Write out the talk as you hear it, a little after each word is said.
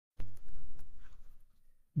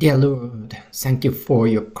Dear Lord, thank you for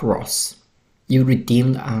your cross. You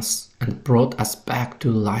redeemed us and brought us back to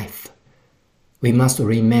life. We must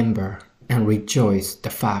remember and rejoice the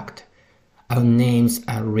fact our names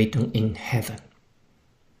are written in heaven.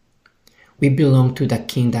 We belong to the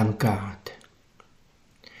kingdom God.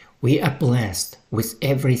 We are blessed with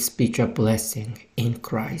every spiritual blessing in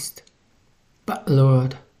Christ. But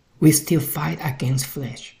Lord, we still fight against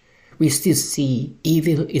flesh. We still see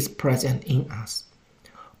evil is present in us.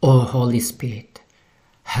 Oh Holy Spirit,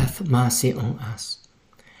 have mercy on us.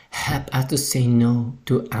 Help us to say no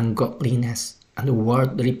to ungodliness and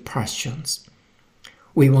worldly passions.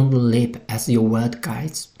 We want to live as your word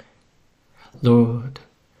guides. Lord,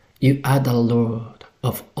 you are the Lord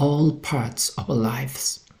of all parts of our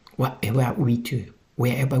lives, whatever we do,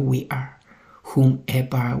 wherever we are,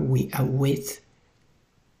 whomever we are with.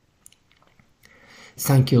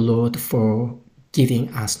 Thank you, Lord, for giving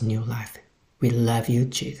us new life. We love you,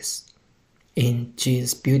 Jesus. In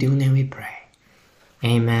Jesus' beautiful name we pray.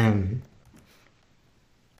 Amen.